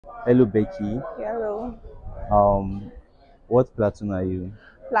Hello, Becky. Hello, Um, what platoon are you?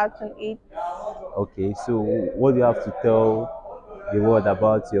 Platoon 8. Okay, so what do you have to tell the world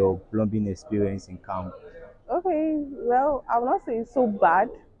about your plumbing experience in camp? Okay, well, I will not say it's so bad,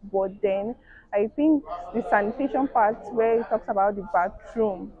 but then I think the sanitation part where it talks about the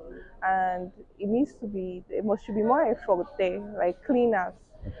bathroom and it needs to be, there must should be more effort there, like cleaners,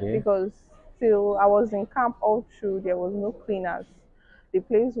 Okay, because till I was in camp all through, there was no cleaners. The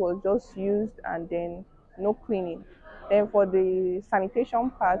place was just used and then no cleaning. Then for the sanitation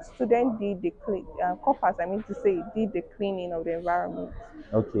part, students did the clean, corpers, I mean to say, did the cleaning of the environment.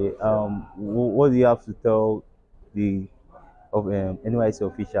 okay. What do you have to tell the of NYC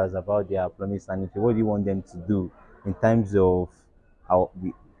officials about their plumbing sanitary? What do you want them to do in terms of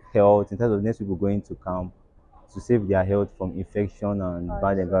the health, in terms of next people going to camp to save their health from infection and I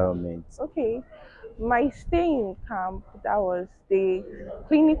bad see. environment? Okay, my stay in camp, that was the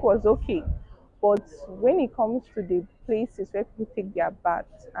clinic was okay, but when it comes to the places where people take their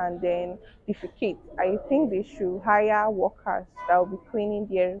baths and then defecate, I think they should hire workers that will be cleaning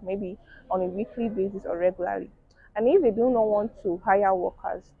there maybe on a weekly basis or regularly. And if they do not want to hire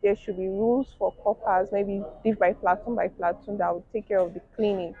workers, there should be rules for corpers, maybe div by platoon, that will take care of the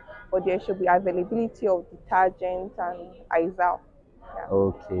cleaning. But there should be availability of detergent and Izal. Yeah.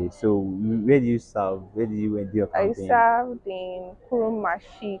 Okay, so where do you serve? Where do you do your I campaign? served in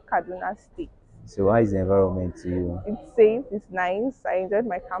Kurumashi, Kaduna State. So how is the environment to you? It's safe, it's nice. I enjoyed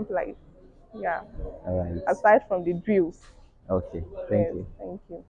my camp life. Yeah. All right. Aside from the drills. Okay. Thank Yes, you. thank you.